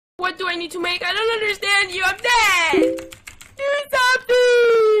What do I need to make? I don't understand you. I'm dead. Do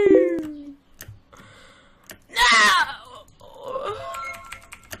something. No.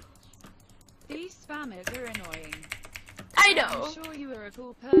 These spammers are annoying. I know. I'm sure you are a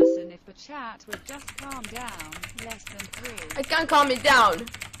cool person if the chat would just calm down. Less than 3. I can't calm it down.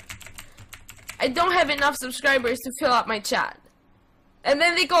 I don't have enough subscribers to fill out my chat. And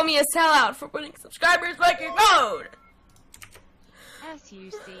then they call me a sellout for putting subscribers fucking mode.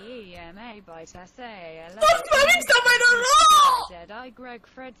 SUCEMA by Tessa. Stop spamming stuff I don't know! Deadeye Greg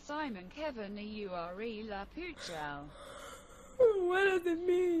Fred Simon Kevin EURE La Puchel. What does it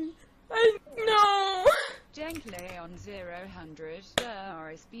mean? I know. Genkle on 000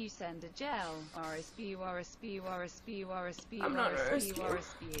 RSB send a gel RSB RSB RSB RSB I'm not RSB RSB.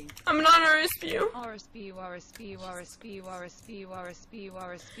 RSB I'm not RSB. RSB RSB RSB RSB RSB RSB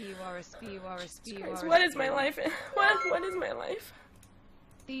RSB RSB Guys, what is my life? What is my life?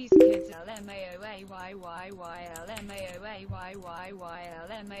 These kids LMAOAYYY LMAOAYYY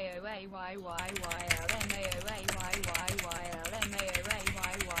LMAOAYYY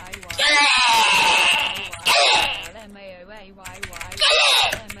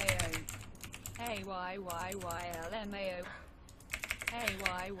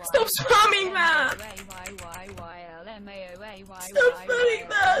Stop spamming that! Stop spamming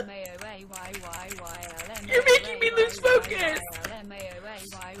that! You're making me lose focus!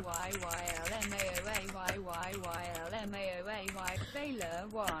 Baylor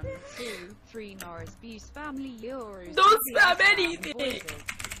 1, 2, 3 Norris B's family euros. Don't spam anything!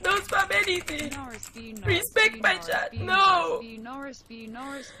 Don't spam anything! Respect my chat! No! I'm not Norris View!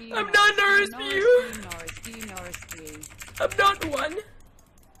 I'm not one!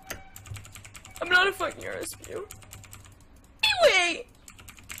 I'm not a fucking Norris View! Anyway!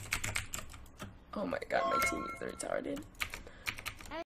 Oh my god, my team is retarded.